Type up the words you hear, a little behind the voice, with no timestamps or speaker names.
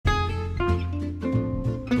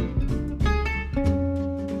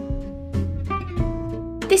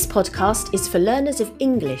This podcast is for learners of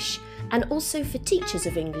English and also for teachers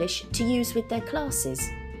of English to use with their classes.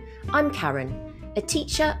 I'm Karen, a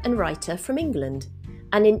teacher and writer from England,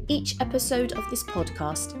 and in each episode of this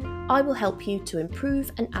podcast, I will help you to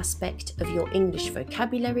improve an aspect of your English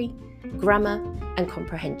vocabulary, grammar, and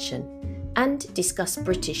comprehension, and discuss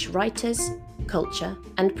British writers, culture,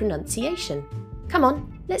 and pronunciation. Come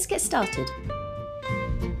on, let's get started.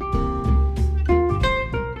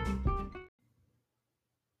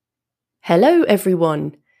 Hello,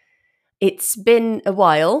 everyone. It's been a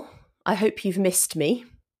while. I hope you've missed me.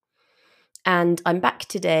 And I'm back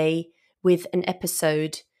today with an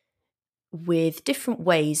episode with different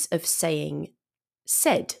ways of saying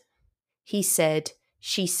said. He said,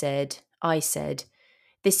 she said, I said.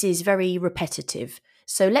 This is very repetitive.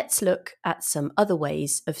 So let's look at some other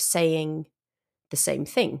ways of saying the same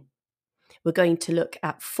thing. We're going to look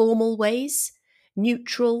at formal ways,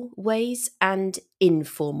 neutral ways, and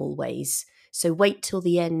informal ways. So wait till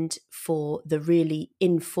the end for the really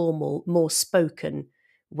informal, more spoken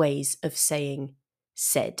ways of saying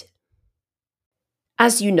said.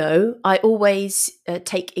 As you know, I always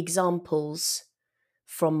take examples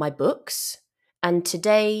from my books, and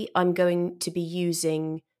today I'm going to be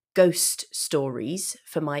using ghost stories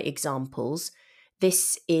for my examples.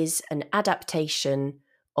 This is an adaptation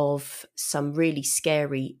of some really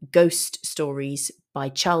scary ghost stories by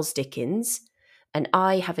Charles Dickens, and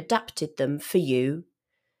I have adapted them for you,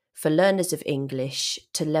 for learners of English,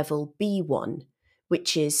 to level B1,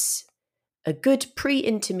 which is a good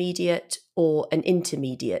pre-intermediate or an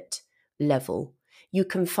intermediate level. You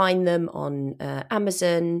can find them on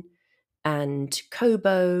Amazon and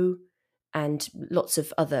Kobo and lots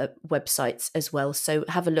of other websites as well. So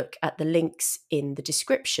have a look at the links in the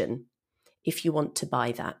description if you want to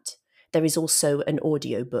buy that. There is also an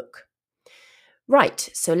audiobook. Right,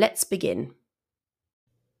 so let's begin.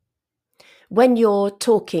 When you're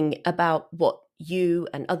talking about what you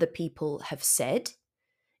and other people have said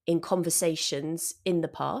in conversations in the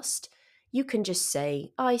past, you can just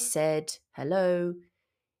say, I said hello,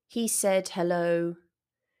 he said hello,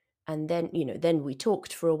 and then, then we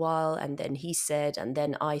talked for a while, and then he said, and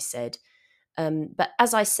then I said. But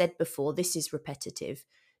as I said before, this is repetitive.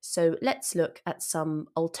 So let's look at some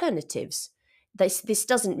alternatives. This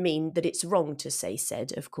doesn't mean that it's wrong to say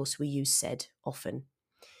said. Of course, we use said often.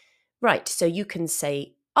 Right, so you can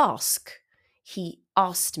say ask. He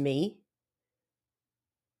asked me,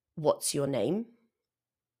 what's your name?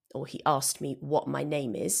 Or he asked me what my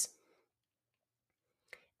name is.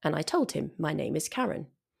 And I told him my name is Karen.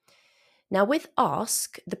 Now with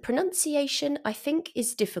ask, the pronunciation I think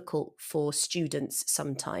is difficult for students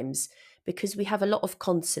sometimes because we have a lot of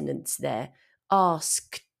consonants there.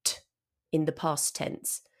 Asked in the past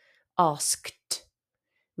tense. Asked.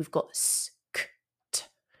 We've got sk.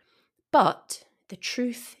 But the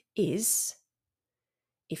truth is,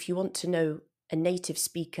 if you want to know a native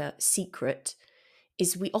speaker secret,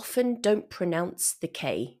 is we often don't pronounce the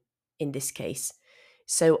K in this case.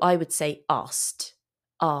 So I would say asked,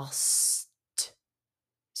 asked.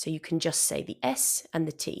 So you can just say the S and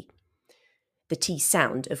the T. The T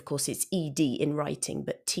sound, of course, it's ED in writing,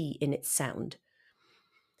 but T in its sound.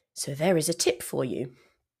 So there is a tip for you.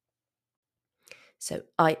 So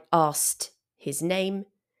I asked his name,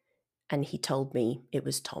 and he told me it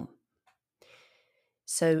was Tom.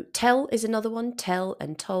 So tell is another one, tell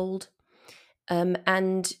and told.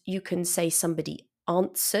 And you can say somebody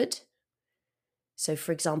answered. So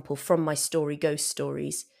for example, from my story, Ghost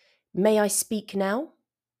Stories, may I speak now?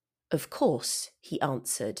 Of course, he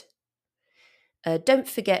answered. Don't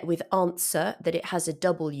forget with answer that it has a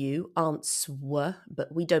W, answer,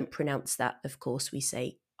 but we don't pronounce that, of course. We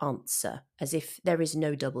say answer, as if there is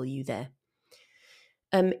no W there.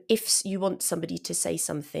 If you want somebody to say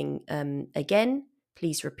something again,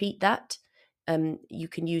 please repeat that. You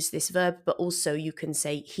can use this verb, but also you can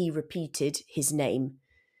say he repeated his name.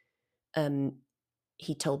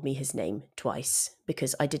 He told me his name twice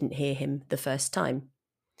because I didn't hear him the first time.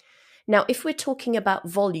 Now, if we're talking about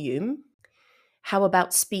volume, how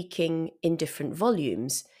about speaking in different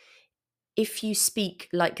volumes? If you speak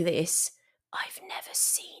like this, I've never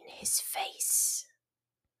seen his face,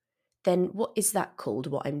 then what is that called,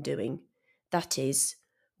 what I'm doing? That is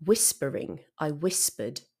whispering. I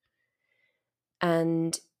whispered.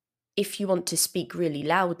 And if you want to speak really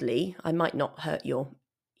loudly, I might not hurt your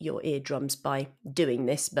eardrums by doing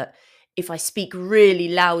this, but if I speak really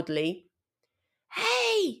loudly,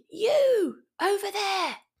 hey, you over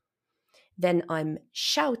there, then I'm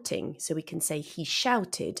shouting. So we can say he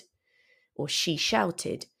shouted or she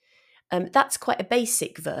shouted. That's quite a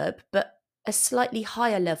basic verb, but a slightly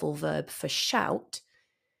higher level verb for shout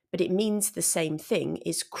but it means the same thing,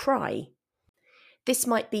 is cry. This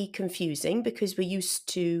might be confusing because we're used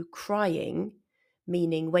to crying,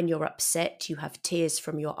 meaning when you're upset, you have tears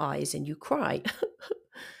from your eyes and you cry.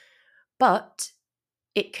 But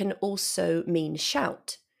it can also mean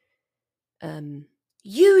shout.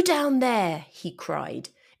 You down there, he cried.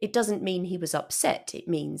 It doesn't mean he was upset, it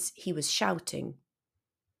means he was shouting.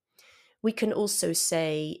 We can also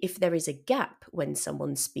say, if there is a gap when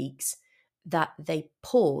someone speaks, that they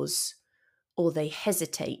pause or they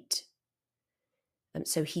hesitate.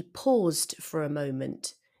 So he paused for a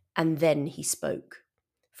moment and then he spoke,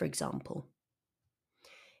 for example.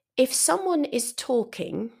 If someone is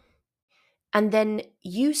talking and then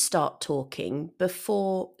you start talking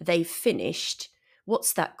before they've finished,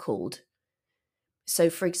 what's that called? So,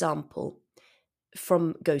 for example,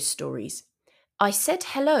 from Ghost Stories, I said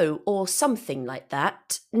hello or something like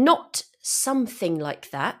that, not something like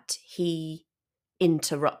that, he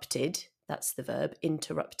interrupted. That's the verb,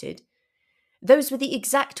 interrupted. Those were the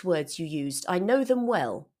exact words you used. I know them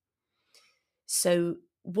well. So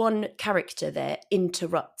one character there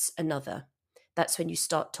interrupts another. That's when you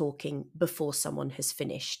start talking before someone has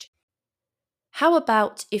finished. How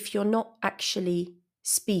about if you're not actually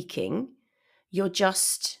speaking, you're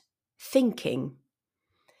just thinking?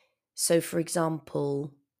 So, for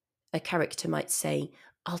example, a character might say,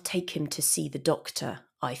 I'll take him to see the doctor,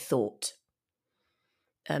 I thought,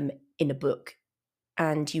 in a book,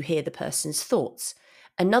 and you hear the person's thoughts.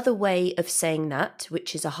 Another way of saying that,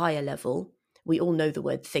 which is a higher level, we all know the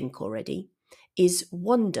word think already, is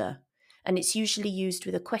wonder, and it's usually used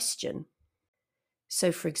with a question.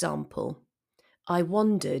 So, for example, I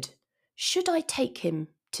wondered, should I take him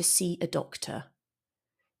to see a doctor?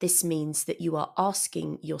 This means that you are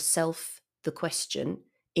asking yourself the question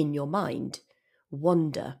in your mind.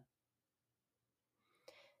 Wonder.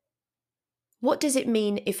 What does it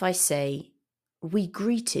mean if I say, we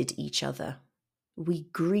greeted each other? We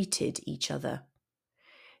greeted each other.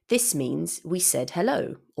 This means we said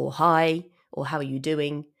hello, or hi, or how are you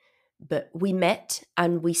doing? But we met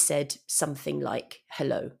and we said something like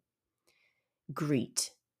hello. Greet.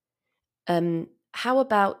 How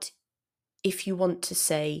about if you want to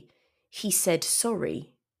say, he said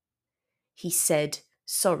sorry? He said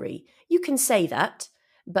sorry. You can say that,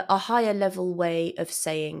 but a higher level way of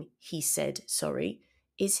saying he said sorry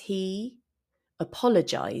is he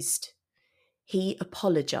apologized. He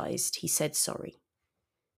apologized. He said sorry.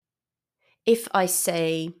 If I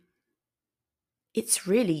say, it's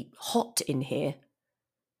really hot in here,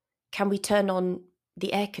 can we turn on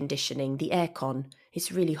the air conditioning, the aircon?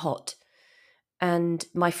 It's really hot. And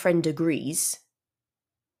my friend agrees.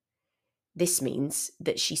 This means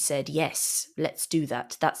that she said, yes, let's do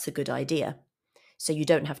that. That's a good idea. So you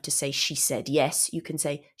don't have to say she said yes. You can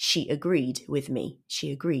say she agreed with me.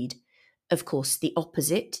 She agreed. Of course, the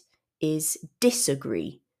opposite is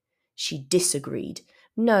disagree. She disagreed.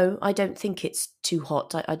 No, I don't think it's too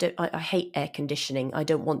hot. I hate air conditioning. I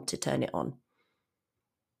don't want to turn it on.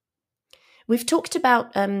 We've talked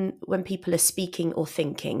about when people are speaking or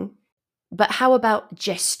thinking, but how about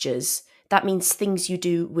gestures? That means things you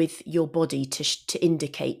do with your body to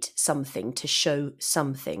indicate something, to show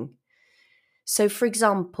something. So, for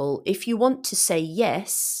example, if you want to say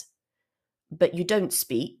yes, but you don't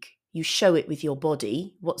speak, you show it with your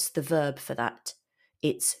body. What's the verb for that?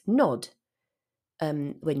 It's nod.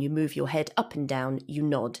 When you move your head up and down, you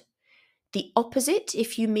nod. The opposite,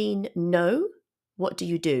 if you mean no, what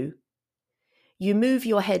do? You move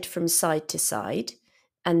your head from side to side,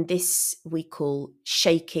 and this we call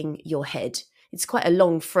shaking your head. It's quite a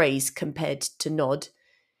long phrase compared to nod,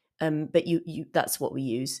 but that's what we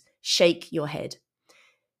use. Shake your head.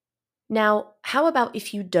 Now, how about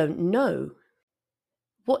if you don't know?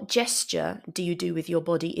 What gesture do you do with your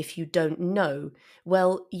body if you don't know?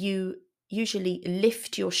 Well, you usually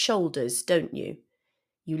lift your shoulders, don't you?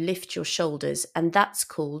 You lift your shoulders, and that's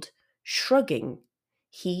called shrugging.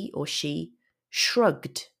 He or she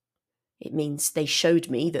shrugged. It means they showed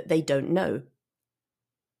me that they don't know.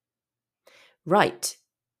 Right.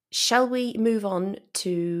 Shall we move on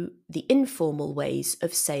to the informal ways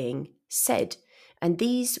of saying said? And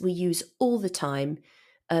these we use all the time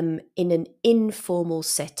in an informal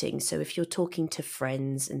setting. So if you're talking to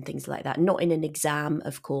friends and things like that, not in an exam,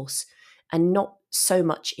 of course, and not so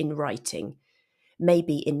much in writing.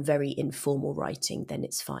 Maybe in very informal writing, then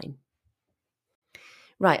it's fine.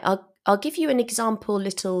 Right, I'll give you an example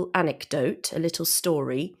little anecdote, a little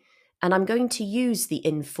story, and I'm going to use the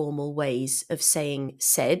informal ways of saying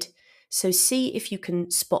said. So see if you can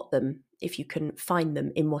spot them, if you can find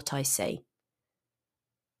them in what I say.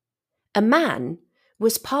 A man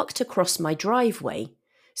was parked across my driveway,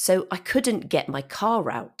 so I couldn't get my car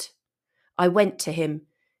out. I went to him,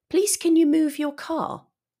 "Please, can you move your car?"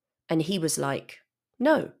 And he was like,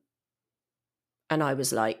 "No." And I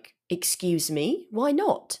was like, "Excuse me, why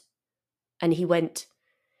not?" And he went,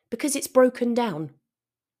 "Because it's broken down."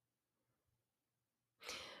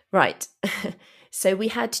 Right. So we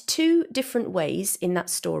had two different ways in that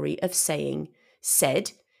story of saying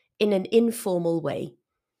said in an informal way.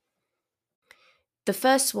 The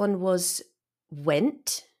first one was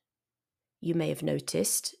went. You may have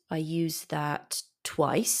noticed I used that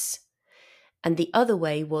twice. And the other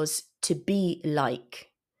way was to be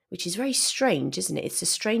like, which is very strange, isn't it? It's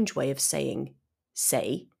a strange way of saying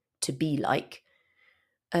say, to be like.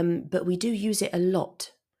 But we do use it a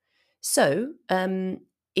lot. So,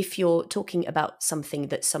 if you're talking about something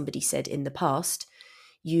that somebody said in the past,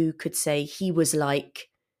 you could say he was like,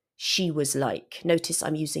 she was like. Notice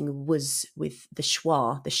I'm using was with the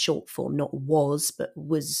schwa, the short form, not was, but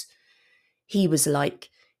was. He was like,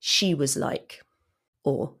 she was like,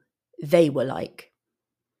 or they were like.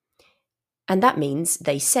 And that means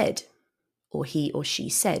they said, or he or she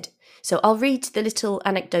said. So I'll read the little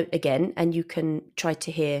anecdote again, and you can try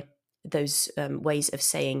to hear those ways of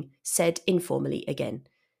saying said informally again.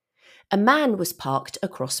 A man was parked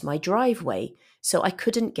across my driveway, so I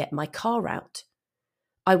couldn't get my car out.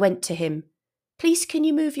 I went to him, "Please, can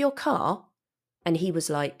you move your car?" And he was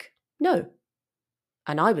like, "No."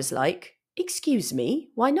 And I was like, "Excuse me,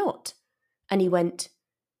 why not?" And he went,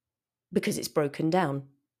 "Because it's broken down."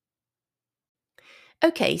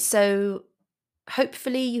 Okay, so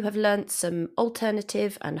hopefully you have learnt some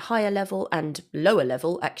alternative and higher level and lower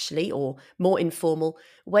level, actually, or more informal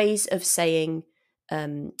ways of saying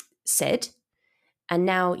said. And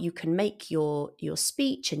now you can make your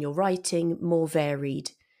speech and your writing more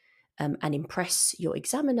varied and impress your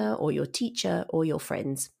examiner or your teacher or your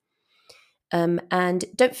friends. And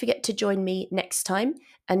don't forget to join me next time,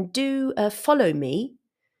 and do follow me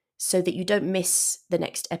so that you don't miss the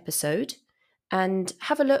next episode. And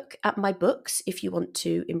have a look at my books if you want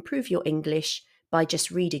to improve your English by just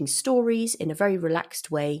reading stories in a very relaxed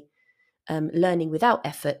way, learning without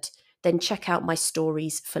effort. Then check out my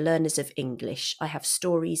stories for learners of English. I have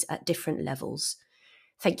stories at different levels.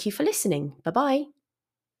 Thank you for listening. Bye-bye.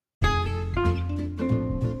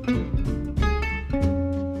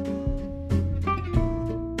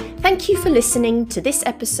 Thank you for listening to this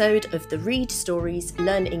episode of the Read Stories,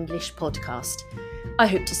 Learn English podcast. I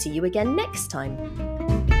hope to see you again next time.